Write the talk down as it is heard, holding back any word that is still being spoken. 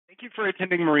Thank you for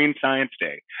attending Marine Science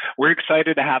Day. We're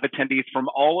excited to have attendees from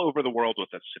all over the world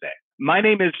with us today. My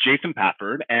name is Jason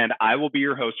Pafford, and I will be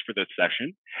your host for this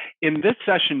session. In this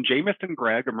session, Jameson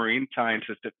Gregg, a marine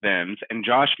scientist at VIMS, and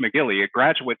Josh McGilly, a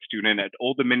graduate student at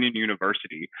Old Dominion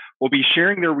University, will be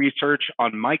sharing their research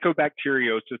on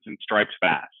mycobacteriosis in striped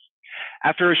bass.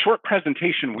 After a short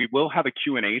presentation, we will have a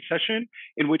Q&A session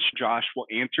in which Josh will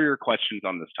answer your questions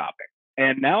on this topic.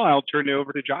 And now I'll turn it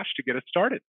over to Josh to get us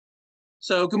started.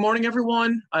 So good morning,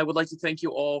 everyone. I would like to thank you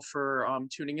all for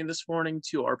tuning in this morning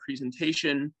to our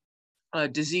presentation,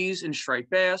 Disease in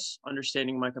Striped Bass,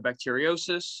 Understanding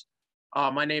Mycobacteriosis.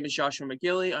 My name is Joshua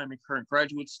McGilly. I'm a current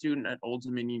graduate student at Old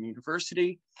Dominion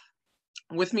University.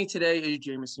 With me today is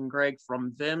Jameson Gregg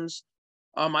from VIMS.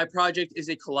 My project is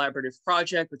a collaborative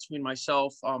project between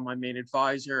myself, my main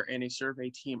advisor, and a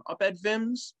survey team up at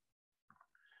VIMS.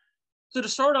 So to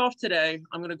start off today,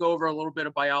 I'm going to go over a little bit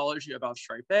of biology about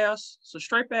striped bass. So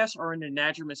striped bass are an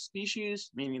anadromous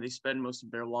species, meaning they spend most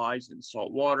of their lives in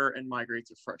salt water and migrate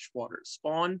to fresh water to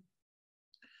spawn.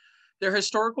 Their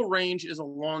historical range is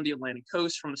along the Atlantic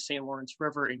coast from the St. Lawrence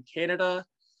River in Canada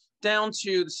down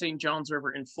to the St. Johns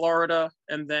River in Florida,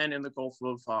 and then in the Gulf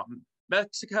of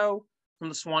Mexico from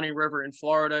the Suwannee River in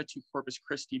Florida to Corpus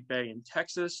Christi Bay in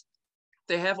Texas.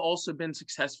 They have also been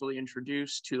successfully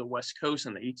introduced to the West Coast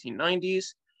in the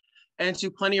 1890s and to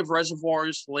plenty of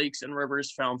reservoirs, lakes, and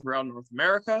rivers found throughout North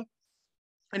America.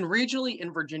 And regionally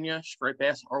in Virginia, striped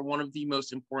bass are one of the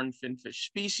most important finfish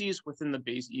species within the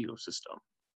Bay's ecosystem.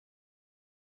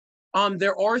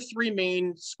 There are three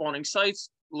main spawning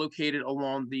sites located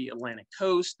along the Atlantic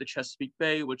coast: the Chesapeake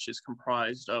Bay, which is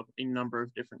comprised of a number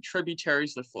of different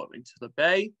tributaries that flow into the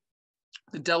bay,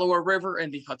 the Delaware River,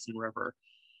 and the Hudson River.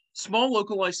 Small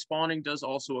localized spawning does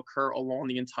also occur along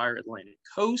the entire Atlantic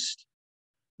coast.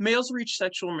 Males reach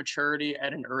sexual maturity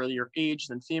at an earlier age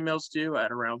than females do,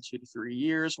 at around 2 to 3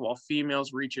 years, while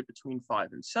females reach it between 5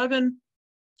 and 7.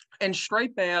 And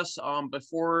striped bass,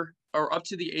 before or up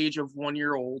to the age of 1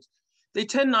 year old, they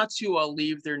tend not to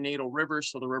leave their natal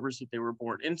rivers, so the rivers that they were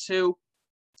born into.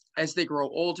 As they grow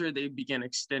older, they begin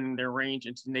extending their range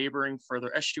into neighboring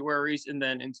further estuaries and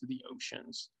then into the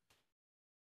oceans.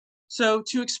 So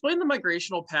to explain the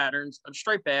migrational patterns of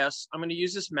striped bass, I'm going to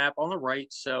use this map on the right.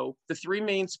 So the three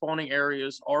main spawning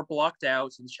areas are blocked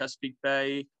out in Chesapeake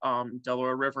Bay,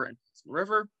 Delaware River, and Hudson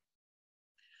River.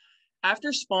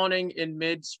 After spawning in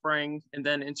mid-spring and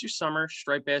then into summer,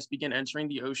 striped bass begin entering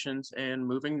the oceans and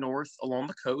moving north along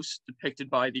the coast, depicted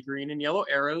by the green and yellow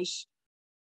arrows.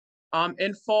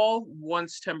 In fall,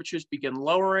 once temperatures begin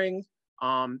lowering,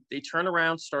 they turn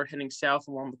around, start heading south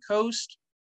along the coast.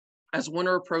 As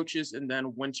winter approaches and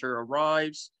then winter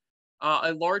arrives,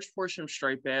 a large portion of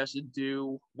striped bass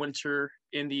do winter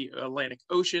in the Atlantic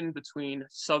Ocean between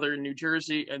southern New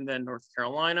Jersey and then North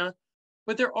Carolina.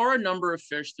 But there are a number of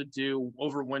fish that do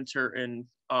overwinter in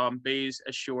bays,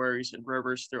 estuaries, and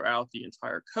rivers throughout the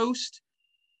entire coast.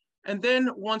 And then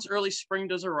once early spring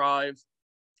does arrive,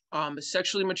 the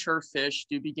sexually mature fish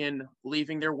do begin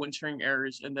leaving their wintering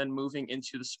areas and then moving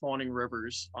into the spawning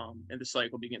rivers, and the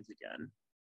cycle begins again.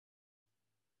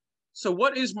 So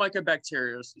what is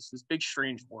mycobacteriosis, this big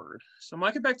strange word? So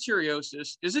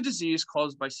mycobacteriosis is a disease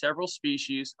caused by several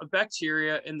species of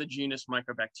bacteria in the genus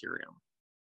Mycobacterium.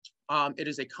 It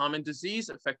is a common disease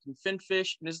affecting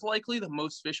finfish and is likely that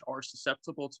most fish are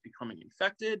susceptible to becoming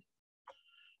infected.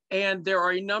 And there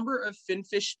are a number of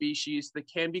finfish species that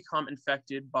can become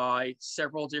infected by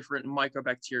several different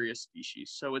mycobacteria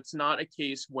species. So it's not a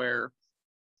case where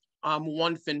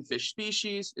one finfish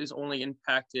species is only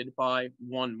impacted by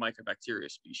one mycobacteria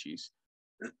species.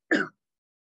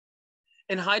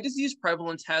 And high disease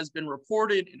prevalence has been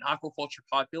reported in aquaculture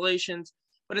populations,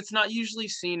 but it's not usually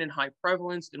seen in high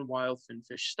prevalence in wild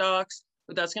finfish stocks,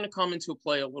 but that's going to come into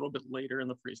play a little bit later in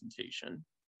the presentation.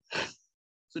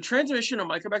 So transmission of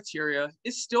mycobacteria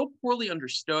is still poorly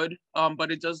understood,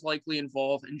 but it does likely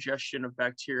involve ingestion of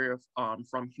bacteria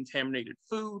from contaminated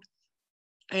food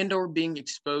and or being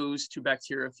exposed to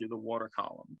bacteria through the water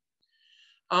column.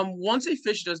 Once a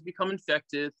fish does become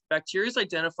infected, bacteria is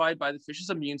identified by the fish's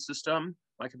immune system.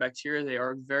 Mycobacteria, they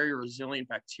are very resilient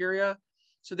bacteria,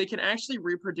 so they can actually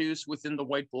reproduce within the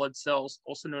white blood cells,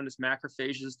 also known as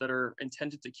macrophages, that are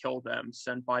intended to kill them,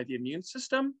 sent by the immune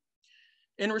system.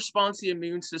 In response, the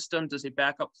immune system does a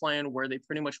backup plan where they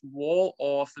pretty much wall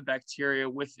off the bacteria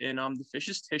within the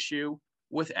fish's tissue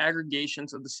with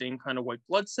aggregations of the same kind of white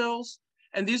blood cells.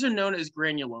 And these are known as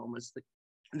granulomas.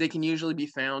 They can usually be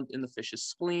found in the fish's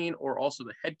spleen or also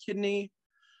the head kidney.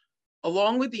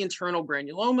 Along with the internal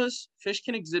granulomas, fish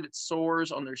can exhibit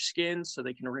sores on their skin, so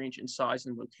they can range in size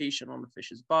and location on the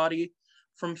fish's body,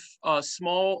 from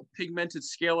small pigmented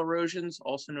scale erosions,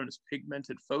 also known as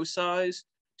pigmented foci,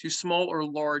 to small or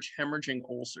large hemorrhaging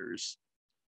ulcers.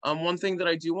 One thing that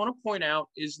I do want to point out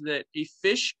is that a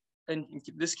fish, in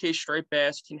this case striped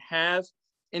bass, can have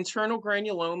internal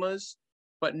granulomas,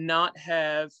 but not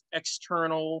have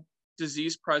external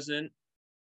disease present.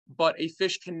 But a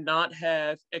fish cannot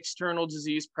have external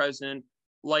disease present,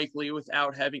 likely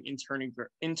without having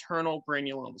internal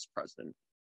granulomas present.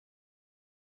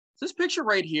 This picture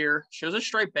right here shows a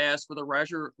striped bass with a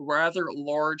rather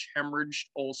large hemorrhaged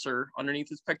ulcer underneath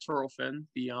his pectoral fin.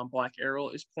 The black arrow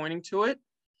is pointing to it.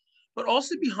 But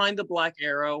also behind the black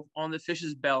arrow on the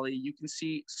fish's belly, you can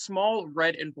see small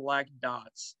red and black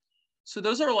dots. So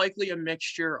those are likely a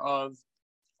mixture of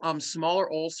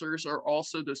smaller ulcers or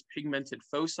also those pigmented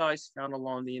foci found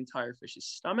along the entire fish's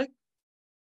stomach.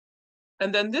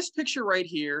 And then this picture right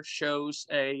here shows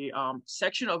a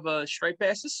section of a striped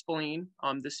bass's spleen.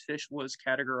 This fish was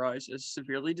categorized as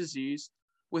severely diseased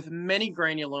with many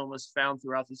granulomas found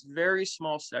throughout this very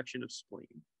small section of spleen.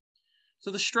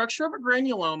 So the structure of a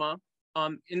granuloma,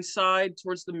 inside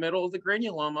towards the middle of the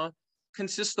granuloma,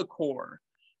 consists of the core,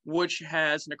 which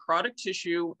has necrotic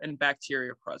tissue and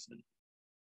bacteria present.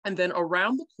 And then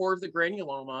around the core of the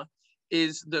granuloma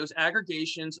is those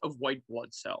aggregations of white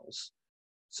blood cells.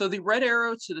 So the red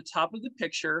arrow to the top of the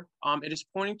picture, it is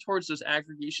pointing towards those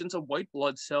aggregations of white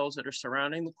blood cells that are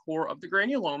surrounding the core of the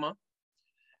granuloma.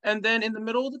 And then in the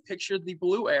middle of the picture, the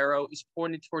blue arrow is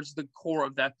pointing towards the core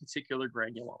of that particular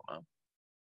granuloma.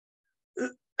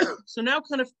 So now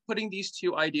kind of putting these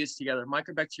two ideas together,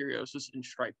 mycobacteriosis and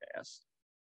striped bass.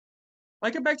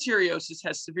 Mycobacteriosis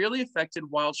has severely affected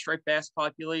wild striped bass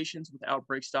populations with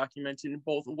outbreaks documented in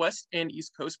both West and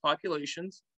East Coast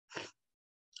populations.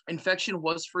 Infection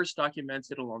was first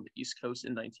documented along the East Coast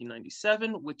in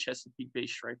 1997 with Chesapeake Bay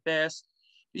striped bass,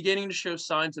 beginning to show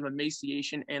signs of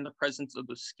emaciation and the presence of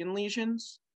those skin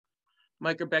lesions.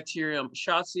 Mycobacterium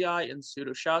schatzi and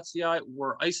pseudoschatzi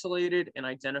were isolated and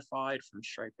identified from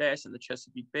striped bass in the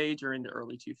Chesapeake Bay during the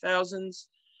early 2000s.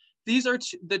 These are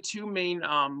the two main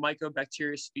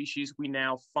Mycobacteria species we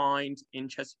now find in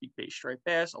Chesapeake Bay striped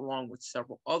bass, along with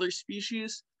several other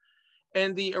species.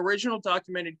 And the original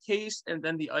documented case and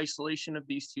then the isolation of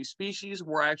these two species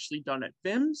were actually done at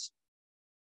VIMS.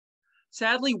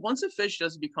 Sadly, once a fish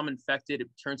does become infected, it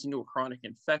turns into a chronic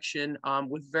infection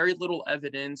with very little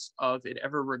evidence of it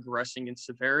ever regressing in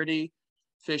severity.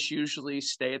 Fish usually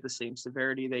stay at the same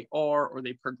severity they are, or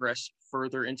they progress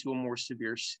further into a more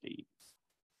severe state.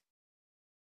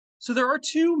 So there are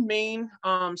two main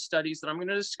studies that I'm going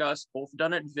to discuss, both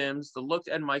done at VIMS, that looked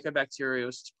at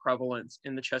mycobacteriosis prevalence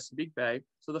in the Chesapeake Bay.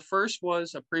 So the first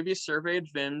was a previous survey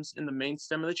at VIMS in the main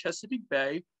stem of the Chesapeake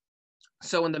Bay.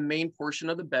 So in the main portion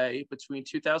of the bay between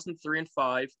 2003 and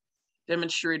 5,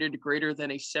 demonstrated greater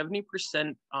than a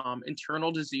 70%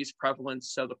 internal disease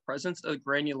prevalence, so the presence of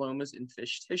granulomas in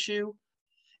fish tissue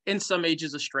in some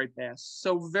ages of striped bass.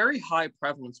 So very high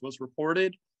prevalence was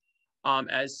reported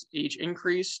as age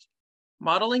increased.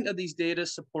 Modeling of these data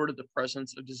supported the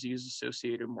presence of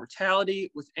disease-associated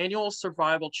mortality, with annual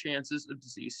survival chances of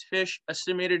diseased fish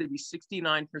estimated to be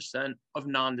 69% of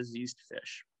non-diseased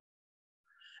fish.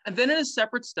 And then in a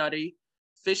separate study,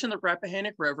 fish in the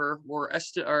Rappahannock River were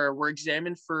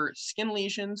examined for skin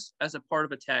lesions as a part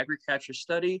of a tag recapture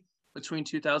study between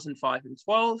 2005 and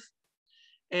 12.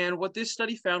 And what this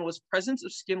study found was presence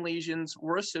of skin lesions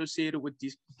were associated with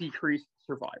decreased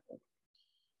survival.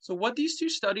 So what these two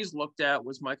studies looked at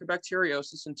was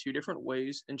mycobacteriosis in two different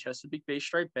ways in Chesapeake Bay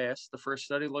striped bass. The first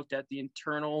study looked at the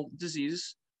internal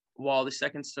disease, while the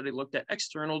second study looked at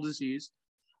external disease.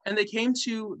 And they came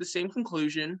to the same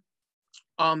conclusion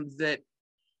that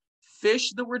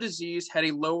fish that were diseased had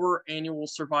a lower annual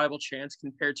survival chance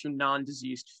compared to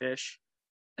non-diseased fish.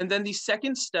 And then the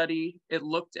second study, it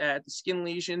looked at the skin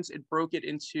lesions. It broke it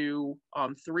into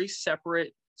three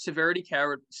separate severity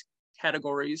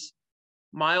categories: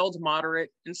 mild, moderate,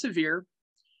 and severe.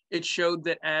 It showed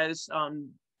that as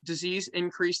disease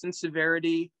increased in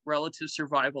severity, relative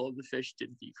survival of the fish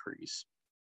did decrease.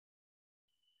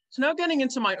 So now getting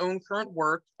into my own current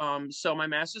work. So my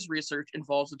master's research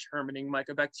involves determining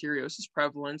mycobacteriosis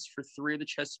prevalence for three of the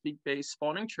Chesapeake Bay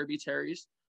spawning tributaries,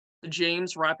 the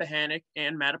James, Rappahannock,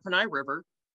 and Mattaponi River.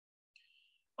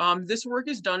 This work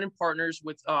is done in partners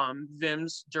with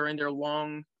VIMS during their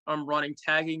long running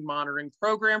tagging monitoring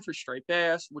program for striped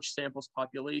bass, which samples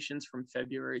populations from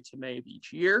February to May of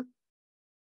each year.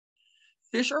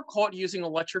 Fish are caught using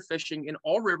electrofishing in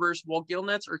all rivers, while gill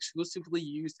nets are exclusively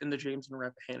used in the James and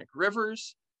Rappahannock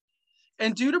rivers.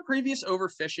 And due to previous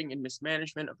overfishing and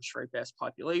mismanagement of the striped bass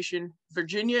population,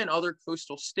 Virginia and other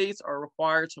coastal states are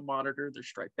required to monitor their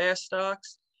striped bass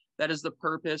stocks. That is the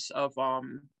purpose of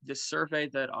this survey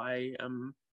that I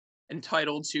am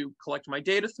entitled to collect my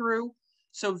data through.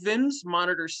 So VIMS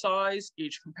monitors size,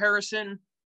 age comparison,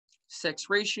 sex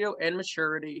ratio, and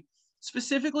maturity,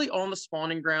 specifically on the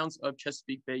spawning grounds of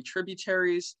Chesapeake Bay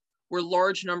tributaries, where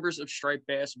large numbers of striped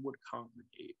bass would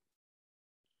congregate.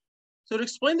 So to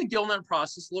explain the gillnet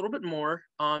process a little bit more,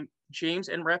 James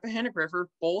and Rappahannock River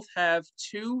both have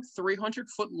two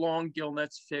 300-foot long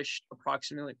gillnets fished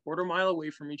approximately a quarter mile away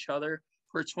from each other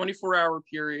for a 24-hour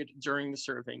period during the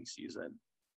surveying season.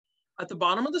 At the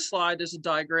bottom of the slide, there's a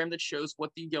diagram that shows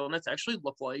what the gillnets actually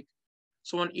look like.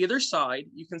 So on either side,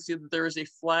 you can see that there is a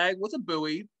flag with a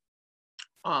buoy.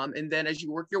 And then as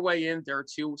you work your way in,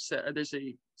 there's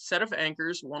a set of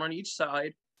anchors, one on each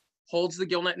side, holds the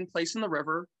gillnet in place in the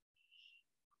river.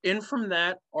 In from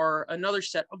that are another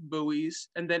set of buoys,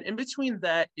 and then in between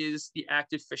that is the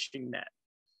active fishing net.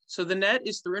 So the net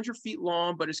is 300 feet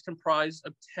long, but is comprised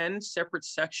of 10 separate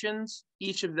sections,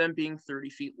 each of them being 30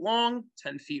 feet long,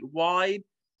 10 feet wide,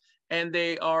 and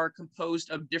they are composed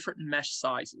of different mesh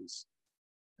sizes.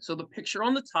 So the picture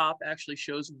on the top actually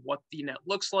shows what the net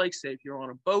looks like, say if you're on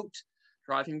a boat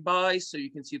driving by, so you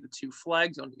can see the two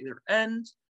flags on either end,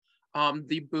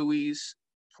 the buoys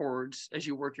towards as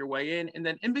you work your way in, and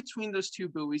then in between those two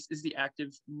buoys is the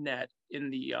active net in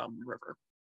the river.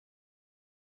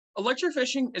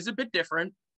 Electrofishing is a bit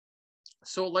different.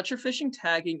 So electrofishing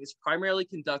tagging is primarily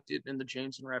conducted in the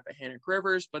James and Rappahannock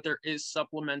rivers, but there is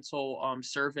supplemental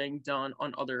surveying done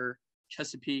on other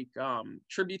Chesapeake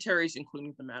tributaries,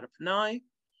 including the Mattaponi.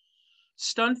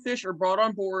 Stunned fish are brought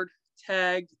on board,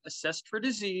 tagged, assessed for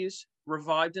disease,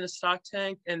 revived in a stock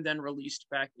tank, and then released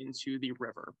back into the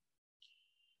river.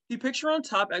 The picture on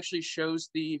top actually shows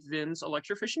the VIMS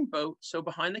electrofishing boat. So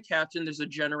behind the captain, there's a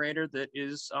generator that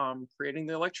is creating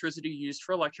the electricity used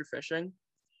for electrofishing.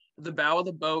 At the bow of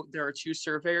the boat, there are two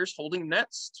surveyors holding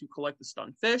nets to collect the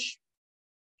stunned fish.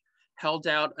 Held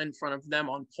out in front of them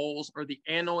on poles are the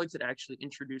anodes that actually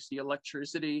introduce the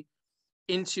electricity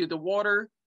into the water.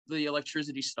 The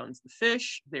electricity stuns the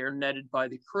fish. They are netted by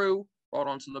the crew, brought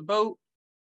onto the boat.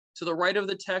 To the right of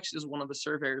the text is one of the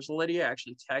surveyors, Lydia,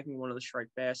 actually tagging one of the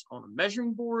striped bass on a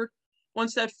measuring board.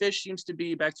 Once that fish seems to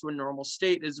be back to a normal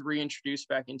state, is reintroduced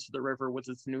back into the river with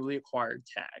its newly acquired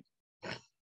tag.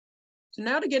 So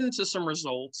now to get into some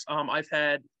results, I've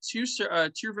had two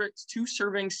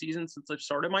surveying seasons since I've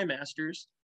started my master's.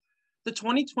 The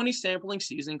 2020 sampling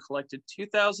season collected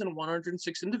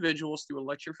 2,106 individuals through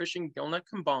electrofishing gillnet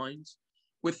combines,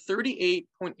 with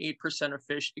 38.8% of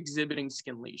fish exhibiting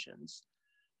skin lesions,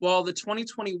 while the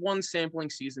 2021 sampling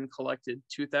season collected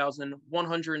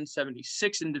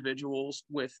 2,176 individuals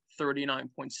with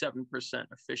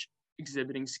 39.7% of fish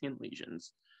exhibiting skin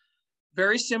lesions.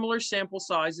 Very similar sample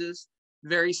sizes,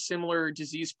 very similar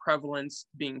disease prevalence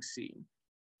being seen.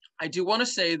 I do want to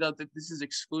say, though, that this is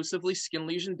exclusively skin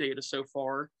lesion data so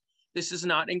far. This does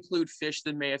not include fish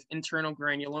that may have internal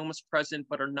granulomas present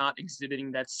but are not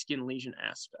exhibiting that skin lesion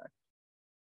aspect.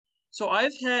 So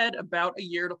I've had about a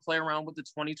year to play around with the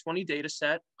 2020 data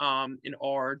set in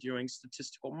R, doing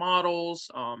statistical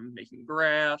models, making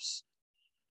graphs,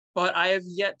 but I have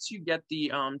yet to get the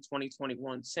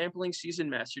 2021 sampling season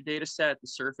master data set. The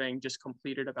surveying just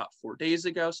completed about 4 days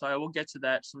ago, so I will get to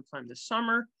that sometime this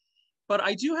summer. But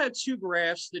I do have two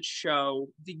graphs that show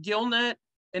the gillnet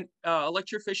and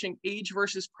electrofishing age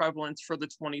versus prevalence for the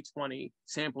 2020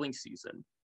 sampling season.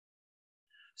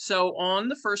 So on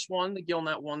the first one, the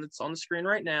gillnet one that's on the screen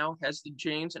right now, has the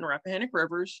James and Rappahannock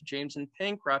rivers, James in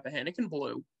pink, Rappahannock in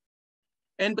blue.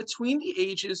 And between the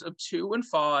ages of 2 and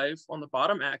 5 on the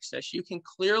bottom axis, you can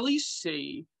clearly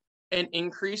see an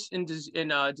increase in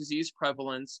disease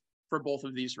prevalence for both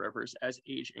of these rivers as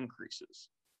age increases.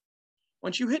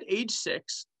 Once you hit age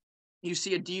 6, you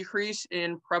see a decrease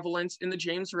in prevalence in the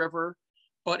James River,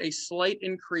 but a slight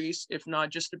increase, if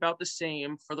not just about the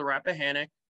same, for the Rappahannock.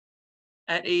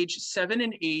 At age 7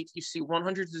 and 8, you see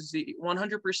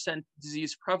 100%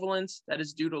 disease prevalence. That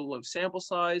is due to low sample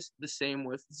size. The same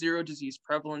with 0 disease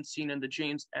prevalence seen in the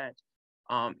James at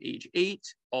age 8,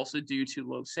 also due to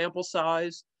low sample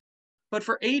size. But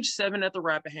for age 7 at the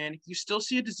Rappahannock, you still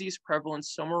see a disease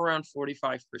prevalence somewhere around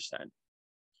 45%.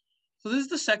 So this is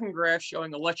the second graph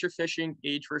showing electrofishing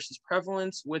age versus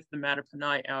prevalence with the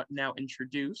Mattaponi out now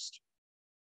introduced.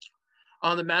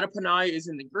 The Mattaponi is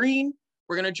in the green.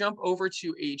 We're going to jump over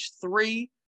to age 3,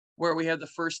 where we have the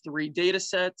first 3 data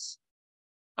sets.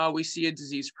 We see a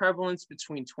disease prevalence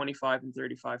between 25 and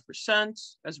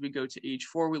 35%. As we go to age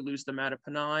 4, we lose the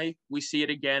Mattaponi. We see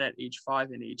it again at age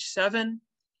 5 and age 7.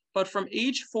 But from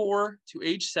age 4 to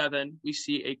age 7, we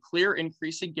see a clear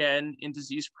increase again in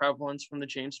disease prevalence from the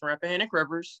Jameson Rappahannock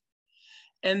rivers.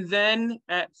 And then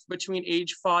between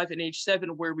age 5 and age 7,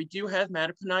 where we do have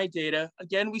Mattaponi data,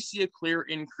 again, we see a clear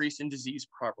increase in disease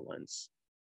prevalence.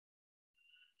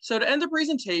 So to end the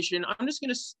presentation, I'm just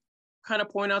going to kind of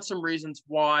point out some reasons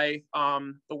why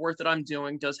the work that I'm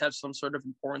doing does have some sort of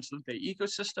importance to the bay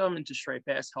ecosystem and to striped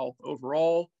bass health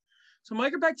overall. So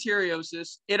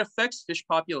mycobacteriosis, it affects fish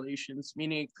populations,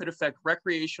 meaning it could affect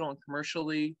recreational and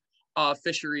commercially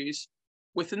fisheries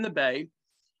within the bay.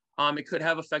 It could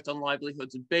have effect on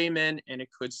livelihoods of baymen, and it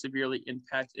could severely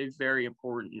impact a very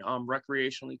important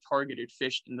recreationally targeted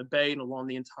fish in the bay and along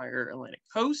the entire Atlantic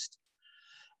coast.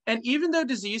 And even though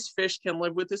diseased fish can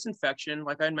live with this infection,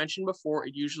 like I mentioned before,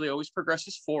 it usually always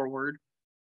progresses forward.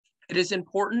 It is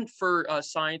important for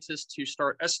scientists to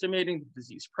start estimating the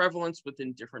disease prevalence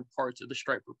within different parts of the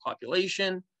striped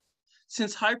population.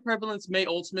 Since high prevalence may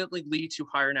ultimately lead to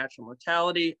higher natural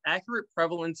mortality, accurate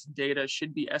prevalence data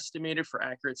should be estimated for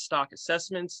accurate stock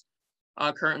assessments,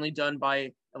 currently done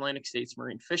by Atlantic States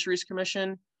Marine Fisheries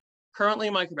Commission. Currently,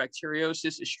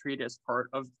 mycobacteriosis is treated as part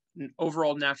of an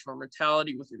overall natural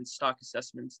mortality within stock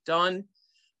assessments done.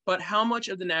 But how much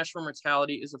of the natural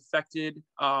mortality is affected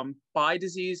by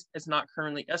disease is not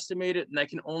currently estimated, and that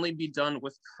can only be done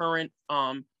with current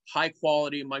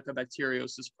high-quality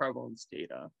mycobacteriosis prevalence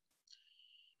data.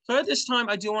 So at this time,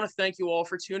 I do want to thank you all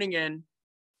for tuning in.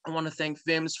 I want to thank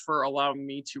VIMS for allowing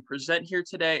me to present here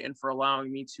today and for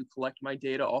allowing me to collect my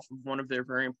data off of one of their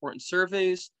very important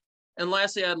surveys. And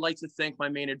lastly, I'd like to thank my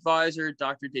main advisor,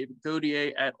 Dr. David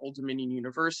Gaudier at Old Dominion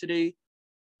University.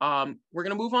 We're going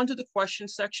to move on to the question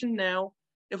section now.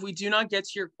 If we do not get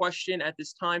to your question at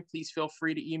this time, please feel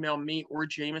free to email me or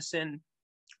Jameson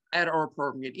at our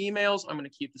appropriate emails. I'm going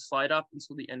to keep the slide up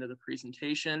until the end of the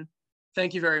presentation.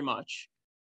 Thank you very much.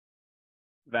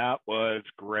 That was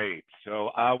great.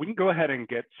 So we can go ahead and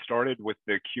get started with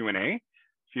the Q&A if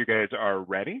you guys are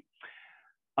ready.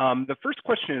 The first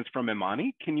question is from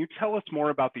Imani. Can you tell us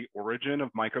more about the origin of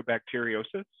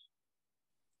mycobacteriosis?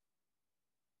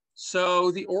 So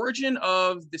the origin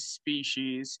of the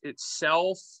species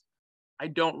itself, I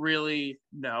don't really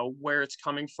know where it's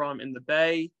coming from in the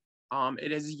bay.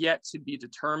 It has yet to be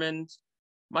determined.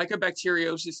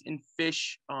 Mycobacteriosis in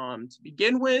fish, to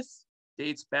begin with,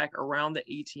 dates back around the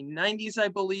 1890s, I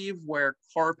believe, where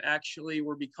carp actually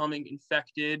were becoming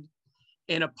infected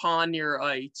in a pond near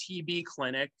a TB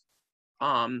clinic.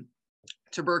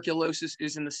 Tuberculosis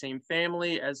is in the same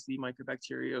family as the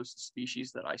Mycobacteriosis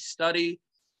species that I study.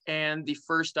 And the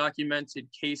first documented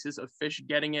cases of fish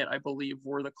getting it, I believe,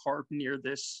 were the carp near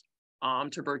this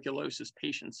tuberculosis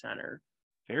patient center.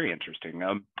 Very interesting.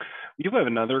 We do have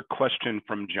another question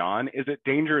from John. Is it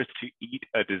dangerous to eat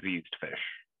a diseased fish?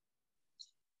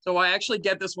 So I actually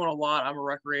get this one a lot. I'm a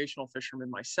recreational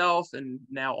fisherman myself, and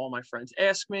now all my friends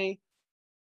ask me.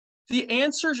 The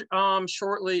answer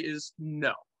shortly is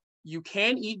no. You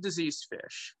can eat diseased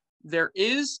fish. There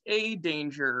is a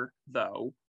danger,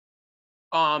 though.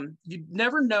 You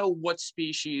never know what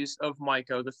species of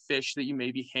myco the fish that you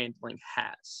may be handling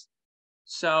has.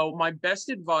 So my best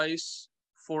advice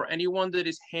for anyone that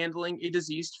is handling a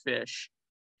diseased fish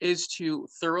is to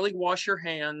thoroughly wash your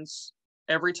hands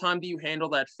every time that you handle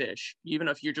that fish. Even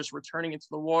if you're just returning it to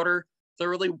the water,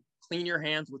 thoroughly clean your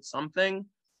hands with something.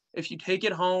 If you take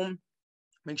it home,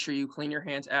 make sure you clean your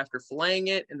hands after filleting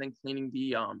it and then cleaning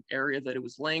the area that it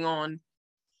was laying on.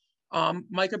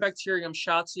 Mycobacterium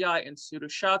schottii and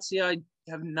pseudoschottii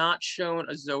have not shown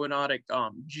a zoonotic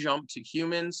jump to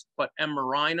humans, but M.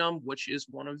 marinum, which is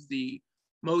one of the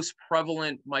most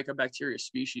prevalent mycobacteria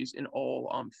species in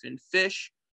all fin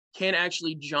fish, can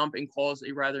actually jump and cause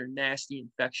a rather nasty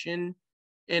infection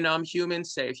in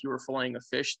humans. Say if you were filleting a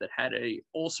fish that had a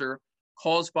ulcer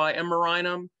caused by M.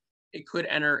 marinum, it could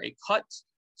enter a cut.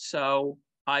 So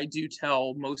I do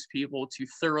tell most people to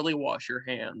thoroughly wash your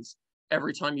hands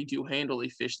every time you do handle a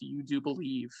fish that you do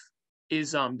believe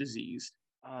is diseased.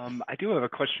 I do have a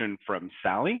question from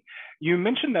Sally. You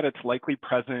mentioned that it's likely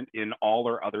present in all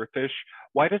or other fish.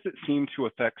 Why does it seem to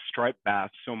affect striped bass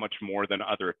so much more than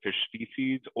other fish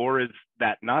species? Or is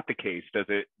that not the case? Does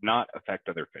it not affect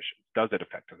other fishes? Does it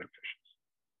affect other fishes?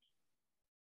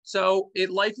 So it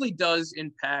likely does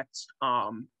impact,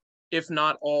 if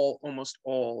not all, almost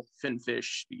all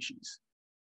finfish species.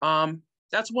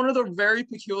 That's one of the very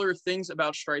peculiar things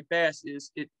about striped bass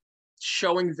is it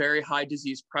showing very high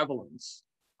disease prevalence.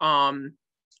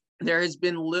 There has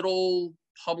been little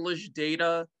published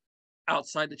data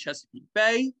outside the Chesapeake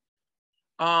Bay.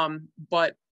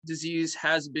 But disease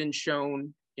has been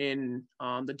shown in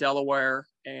the Delaware,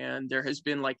 and there has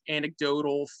been like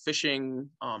anecdotal fishing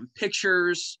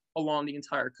pictures along the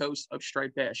entire coast of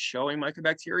striped bass showing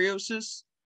mycobacteriosis.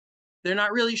 They're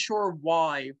not really sure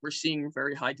why we're seeing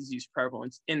very high disease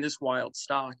prevalence in this wild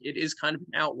stock. It is kind of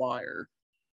an outlier.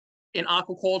 In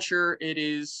aquaculture, it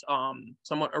is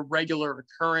somewhat a regular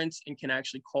occurrence and can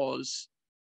actually cause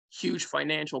huge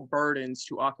financial burdens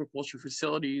to aquaculture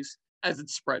facilities as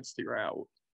it spreads throughout.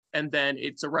 And then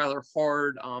it's a rather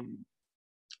hard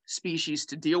species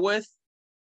to deal with.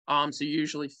 So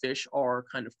usually fish are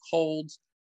kind of cold,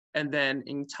 and then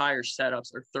entire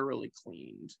setups are thoroughly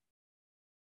cleaned.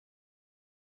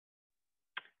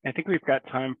 I think we've got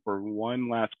time for one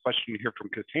last question here from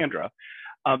Cassandra.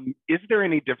 Is there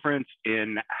any difference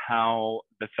in how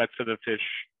the sex of the fish,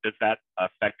 does that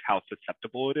affect how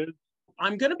susceptible it is?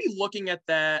 I'm going to be looking at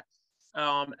that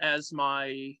as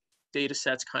my data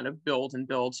sets kind of build and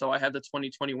build. So I have the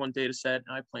 2021 data set,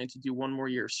 and I plan to do one more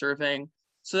year surveying.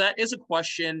 So that is a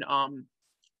question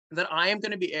that I am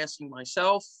going to be asking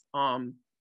myself.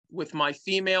 With my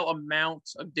female amount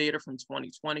of data from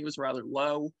 2020 was rather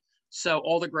low. So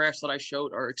all the graphs that I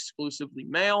showed are exclusively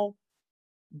male.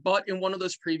 But in one of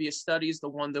those previous studies, the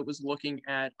one that was looking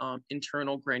at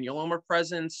internal granuloma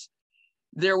presence,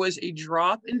 there was a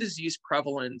drop in disease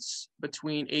prevalence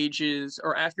between ages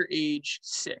or after age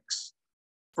 6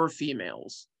 for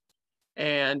females.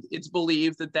 And it's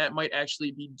believed that that might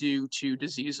actually be due to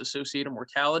disease-associated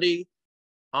mortality.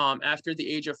 After the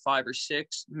age of 5 or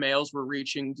 6, males were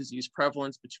reaching disease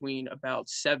prevalence between about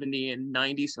 70 and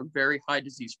 90, so very high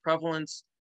disease prevalence,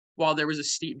 while there was a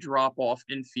steep drop-off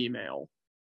in female.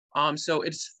 So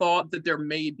it's thought that there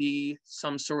may be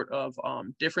some sort of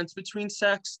difference between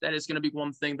sex. That is going to be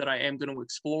one thing that I am going to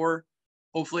explore.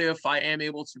 Hopefully, if I am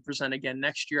able to present again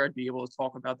next year, I'd be able to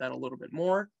talk about that a little bit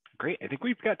more. Great. I think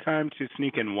we've got time to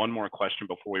sneak in one more question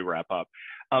before we wrap up.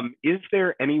 Is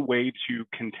there any way to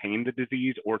contain the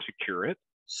disease or to cure it?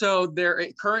 So there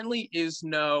currently is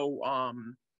no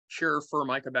cure for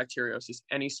mycobacteriosis,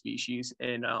 any species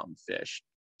in fish.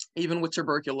 Even with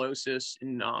tuberculosis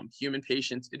in human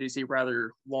patients, it is a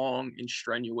rather long and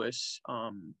strenuous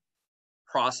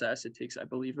process. It takes, I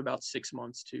believe, about 6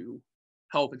 months to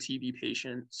help a TB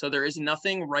patient. So there is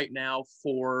nothing right now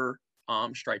for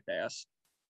striped bass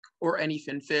or any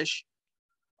finfish.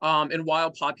 In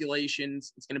wild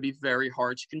populations, it's going to be very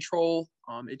hard to control.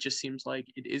 It just seems like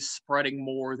it is spreading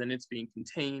more than it's being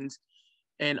contained.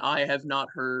 And I have not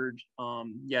heard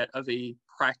yet of a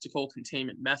practical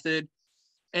containment method.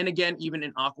 And again, even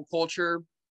in aquaculture,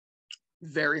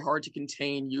 very hard to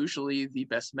contain. Usually the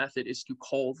best method is to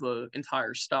cull the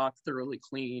entire stock, thoroughly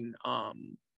clean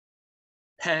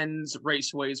pens,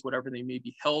 raceways, whatever they may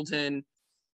be held in,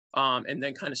 and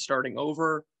then kind of starting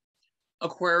over.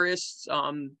 Aquarists,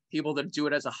 people that do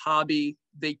it as a hobby,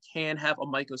 they can have a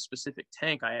myco-specific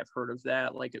tank. I have heard of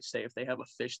that. Like if they have a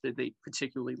fish that they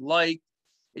particularly like,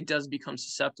 it does become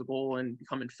susceptible and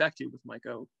become infected with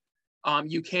myco.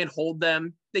 You can hold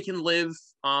them. They can live.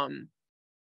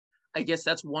 I guess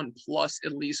that's one plus,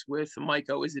 at least with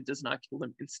myco, is it does not kill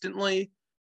them instantly.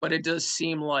 But it does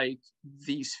seem like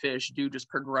these fish do just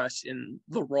progress in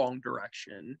the wrong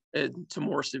direction to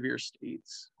more severe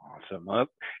states. Awesome. Well,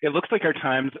 it looks like our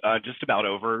time's just about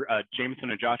over.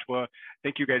 Jameson and Joshua,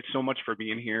 thank you guys so much for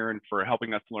being here and for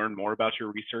helping us learn more about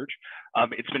your research.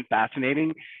 It's been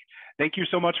fascinating. Thank you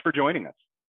so much for joining us.